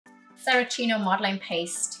Saracino modeling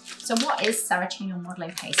paste. So what is Saracino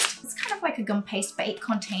modeling paste? It's kind of like a gum paste, but it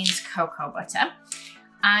contains cocoa butter.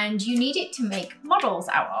 And you need it to make models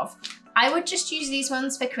out of. I would just use these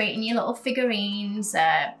ones for creating your little figurines,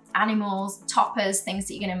 animals, toppers, things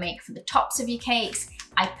that you're gonna make for the tops of your cakes.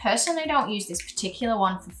 I personally don't use this particular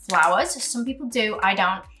one for flowers. Some people do, I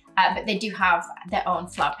don't, but they do have their own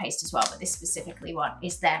flower paste as well, but this specifically one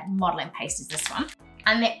is their modeling paste is this one.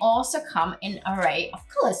 And they also come in an array of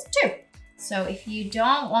colors too. So if you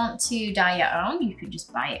don't want to dye your own, you can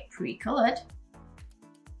just buy it pre-colored.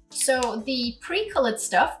 So the pre-colored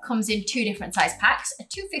stuff comes in 2 different size packs, a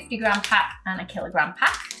 250 gram pack and a kilogram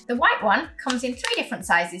pack. The white one comes in 3 different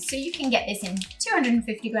sizes, so you can get this in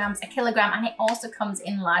 250 grams, a kilogram, and it also comes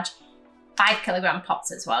in large 5 kilogram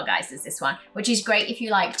pots as well, guys, is this one, which is great if you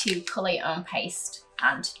like to color your own paste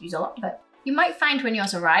and use a lot of it. You might find when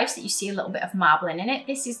yours arrives that you see a little bit of marbling in it.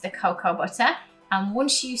 This is the cocoa butter. And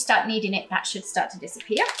once you start kneading it, that should start to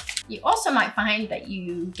disappear. You also might find that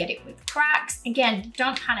you get it with cracks. Again,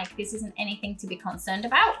 don't panic, this isn't anything to be concerned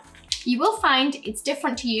about. You will find it's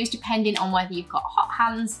different to use depending on whether you've got hot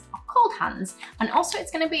hands or cold hands. And also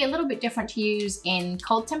it's gonna be a little bit different to use in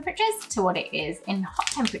cold temperatures to what it is in hot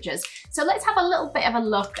temperatures. So let's have a little bit of a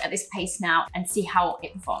look at this paste now and see how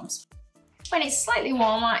it performs. When it's slightly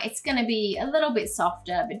warmer, it's gonna be a little bit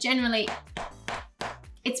softer, but generally,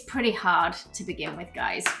 it's pretty hard to begin with,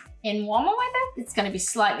 guys. In warmer weather, it's gonna be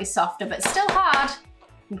slightly softer, but still hard.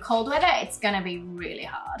 In cold weather, it's gonna be really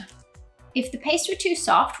hard. If the paste were too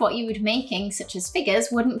soft, what you would making, such as figures,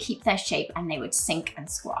 wouldn't keep their shape and they would sink and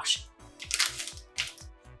squash.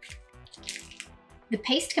 The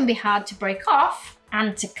paste can be hard to break off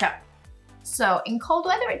and to cut. So in cold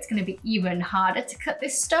weather, it's gonna be even harder to cut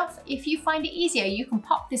this stuff. If you find it easier, you can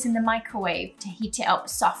pop this in the microwave to heat it up,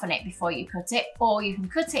 soften it before you cut it, or you can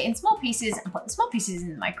cut it in small pieces and put the small pieces in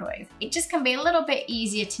the microwave. It just can be a little bit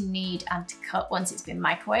easier to knead and to cut once it's been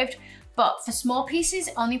microwaved. But for small pieces,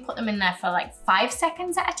 only put them in there for like 5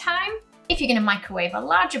 seconds at a time. If you're gonna microwave a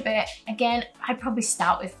larger bit, again, I'd probably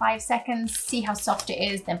start with 5 seconds, see how soft it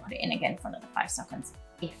is, then put it in again for another 5 seconds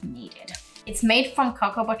if needed. It's made from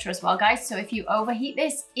cocoa butter as well, guys, so if you overheat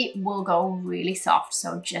this, it will go really soft,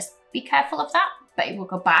 so just be careful of that, but it will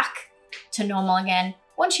go back to normal again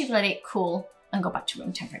once you've let it cool and go back to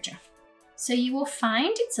room temperature. So you will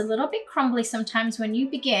find it's a little bit crumbly sometimes when you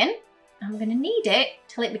begin. I'm gonna knead it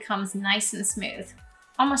till it becomes nice and smooth,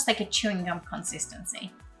 almost like a chewing gum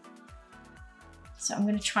consistency. So I'm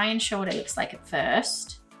gonna try and show what it looks like at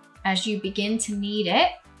first. As you begin to knead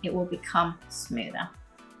it, it will become smoother.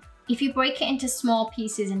 If you break it into small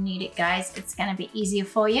pieces and knead it, guys, it's gonna be easier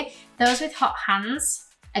for you. Those with hot hands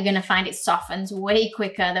are gonna find it softens way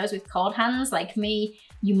quicker. Those with cold hands, like me,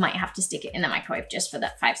 you might have to stick it in the microwave just for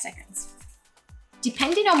that 5 seconds.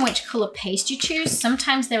 Depending on which color paste you choose,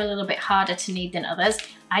 sometimes they're a little bit harder to knead than others.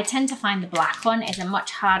 I tend to find the black one is a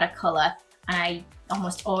much harder color, and I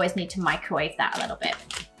almost always need to microwave that a little bit.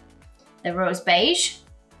 The rose beige,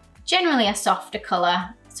 generally a softer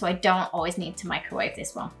color, so I don't always need to microwave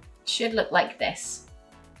this one. Should look like this.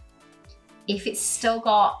 If it's still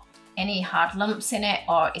got any hard lumps in it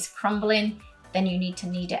or is crumbling, then you need to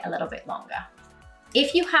knead it a little bit longer.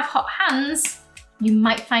 If you have hot hands, you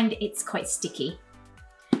might find it's quite sticky.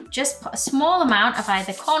 Just put a small amount of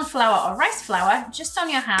either corn flour or rice flour just on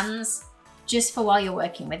your hands, just for while you're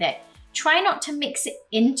working with it. Try not to mix it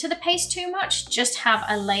into the paste too much, just have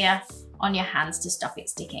a layer on your hands to stop it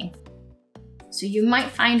sticking. So you might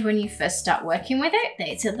find when you first start working with it that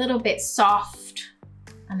it's a little bit soft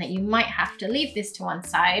and that you might have to leave this to one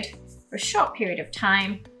side for a short period of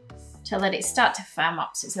time to let it start to firm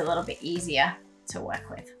up so it's a little bit easier to work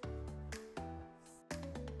with.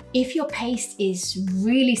 If your paste is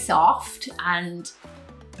really soft and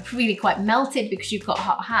really quite melted because you've got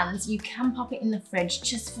hot hands, you can pop it in the fridge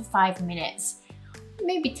just for 5 minutes,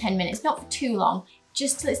 maybe 10 minutes, not for too long,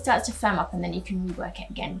 just till it starts to firm up, and then you can rework it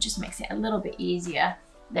again. It just makes it a little bit easier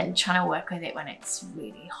than trying to work with it when it's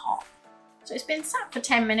really hot. So it's been sat for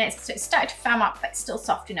 10 minutes, so it's started to firm up, but it's still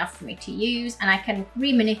soft enough for me to use, and I can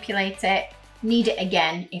re-manipulate it, knead it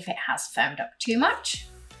again if it has firmed up too much,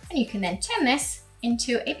 and you can then turn this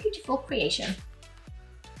into a beautiful creation.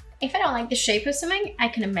 If I don't like the shape of something, I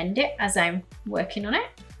can amend it as I'm working on it,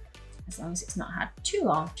 as long as it's not had too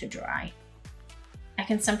long to dry. I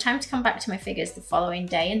can sometimes come back to my figures the following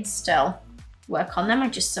day and still work on them. I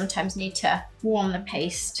just sometimes need to warm the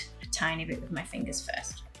paste a tiny bit with my fingers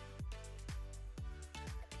first.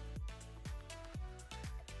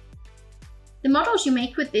 The models you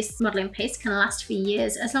make with this modeling paste can last for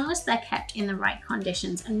years as long as they're kept in the right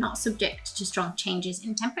conditions and not subject to strong changes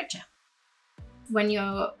in temperature. when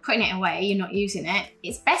you're putting it away, you're not using it,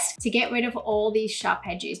 it's best to get rid of all these sharp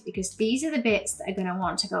edges because these are the bits that are going to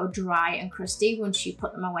want to go dry and crusty once you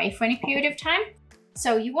put them away for any period of time.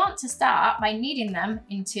 So you want to start by kneading them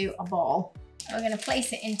into a ball. We're going to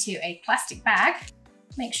place it into a plastic bag.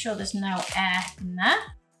 Make sure there's no air in there.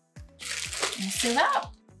 And seal that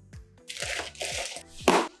up.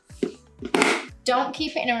 Don't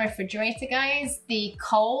keep it in a refrigerator, guys. The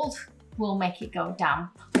cold will make it go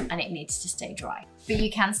damp and it needs to stay dry. But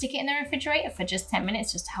you can stick it in the refrigerator for just 10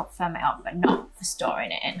 minutes just to help firm it up, but not for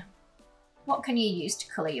storing it in. What can you use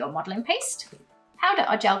to colour your modelling paste? Powder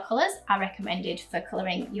or gel colours are recommended for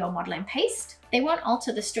colouring your modelling paste. They won't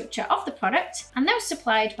alter the structure of the product, and those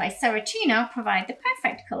supplied by Saracino provide the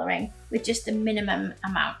perfect colouring with just the minimum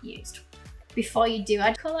amount used. Before you do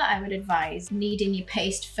add colour, I would advise kneading your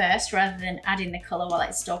paste first rather than adding the colour while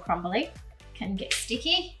it's still crumbly. It can get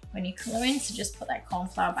sticky when you're colouring, so just put that corn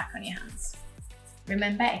flour back on your hands.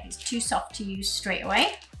 Remember, if it's too soft to use straight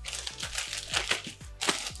away,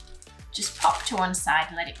 just pop to one side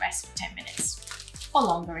and let it rest for 10 minutes, or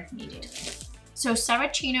longer if needed. So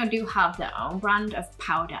Saracino do have their own brand of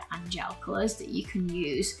powder and gel colours that you can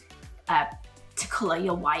use to colour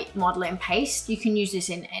your white modelling paste. You can use this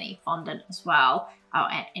in any fondant as well, or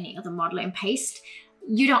any other modelling paste.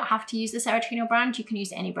 You don't have to use the Saracino brand, you can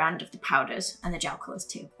use any brand of the powders and the gel colours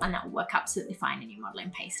too, and that will work absolutely fine in your modelling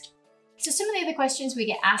paste. So some of the other questions we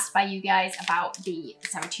get asked by you guys about the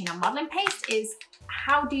Saracino modelling paste is,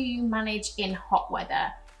 how do you manage in hot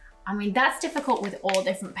weather? I mean, that's difficult with all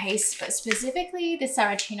different pastes, but specifically the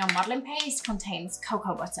Saracino modelling paste contains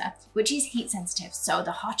cocoa butter, which is heat sensitive. So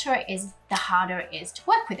the hotter it is, the harder it is to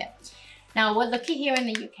work with it. Now, we're lucky here in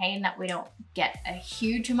the UK in that we don't get a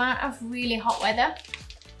huge amount of really hot weather,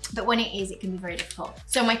 but when it is, it can be very difficult.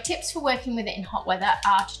 So my tips for working with it in hot weather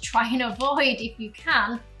are to try and avoid, if you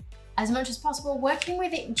can, as much as possible, working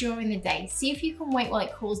with it during the day. See if you can wait while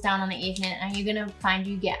it cools down in the evening, and you're gonna find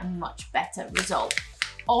you get a much better result.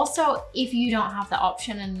 Also, if you don't have the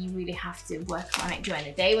option and you really have to work on it during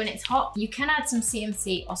the day when it's hot, you can add some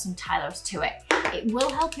CMC or some Tylose to it. It will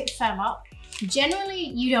help it firm up. Generally,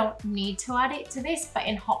 you don't need to add it to this, but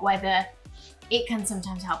in hot weather, it can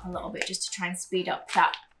sometimes help a little bit just to try and speed up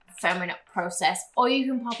that firming up process. Or you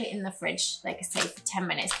can pop it in the fridge, like I say, for 10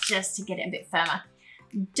 minutes just to get it a bit firmer.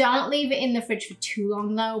 Don't leave it in the fridge for too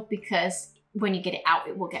long though, because when you get it out,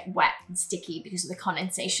 it will get wet and sticky because of the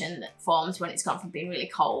condensation that forms when it's gone from being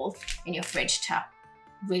really cold in your fridge to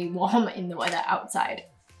really warm in the weather outside.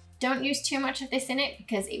 Don't use too much of this in it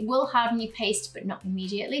because it will harden your paste, but not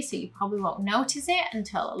immediately. So you probably won't notice it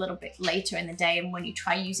until a little bit later in the day. And when you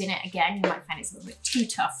try using it again, you might find it's a little bit too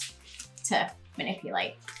tough to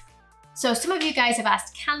manipulate. So some of you guys have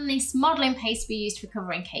asked, can this modeling paste be used for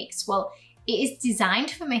covering cakes? Well, it is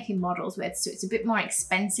designed for making models with, so it's a bit more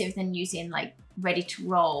expensive than using like ready to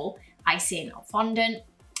roll icing or fondant.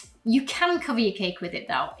 You can cover your cake with it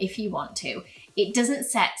though, if you want to. It doesn't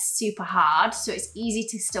set super hard, so it's easy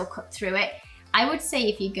to still cut through it. I would say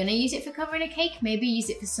if you're gonna use it for covering a cake, maybe use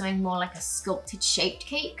it for something more like a sculpted shaped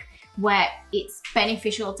cake, where it's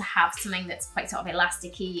beneficial to have something that's quite sort of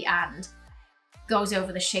elasticy and goes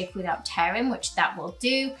over the shape without tearing, which that will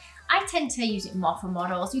do. I tend to use it more for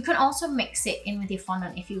models. You can also mix it in with your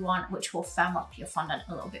fondant if you want, which will firm up your fondant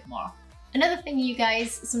a little bit more. Another thing you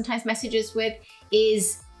guys sometimes message us with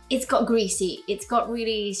is it's got greasy. It's got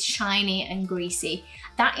really shiny and greasy.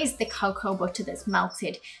 That is the cocoa butter that's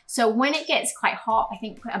melted. So when it gets quite hot, I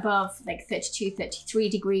think above like 32, 33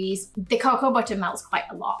 degrees, the cocoa butter melts quite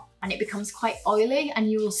a lot and it becomes quite oily,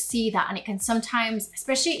 and you will see that. And it can sometimes,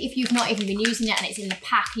 especially if you've not even been using it and it's in the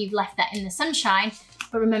pack, you've left that in the sunshine.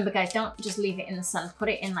 But remember guys, don't just leave it in the sun. Put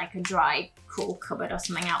it in like a dry, cool cupboard or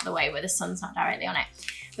something out the way where the sun's not directly on it.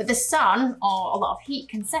 But the sun or a lot of heat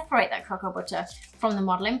can separate that cocoa butter from the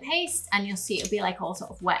modeling paste, and you'll see it'll be like all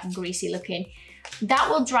sort of wet and greasy looking. That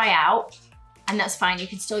will dry out and that's fine, you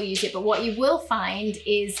can still use it. But what you will find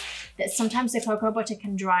is that sometimes the cocoa butter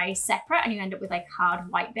can dry separate and you end up with like hard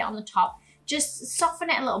white bit on the top. Just soften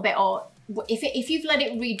it a little bit, or if you've let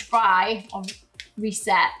it re-dry or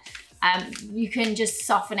reset, you can just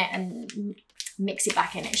soften it and mix it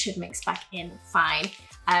back in. It should mix back in fine.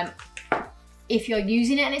 If you're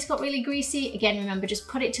using it and it's got really greasy, again, remember, just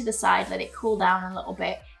put it to the side, let it cool down a little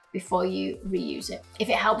bit before you reuse it. If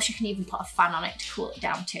it helps, you can even put a fan on it to cool it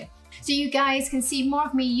down too. So you guys can see more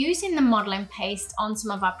of me using the modeling paste on some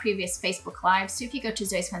of our previous Facebook Lives. So if you go to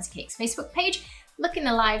Zoe's Fancy Cakes Facebook page, look in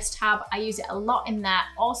the Lives tab, I use it a lot in there.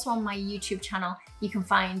 Also on my YouTube channel, you can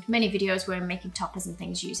find many videos where I'm making toppers and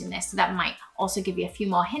things using this. So that might also give you a few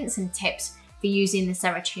more hints and tips for using the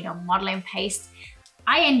Saracino modeling paste.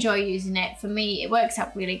 I enjoy using it. For me, it works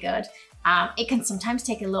out really good. It can sometimes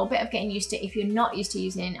take a little bit of getting used to if you're not used to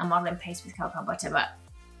using a modeling paste with cocoa butter, but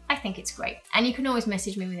I think it's great. And you can always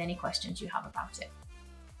message me with any questions you have about it.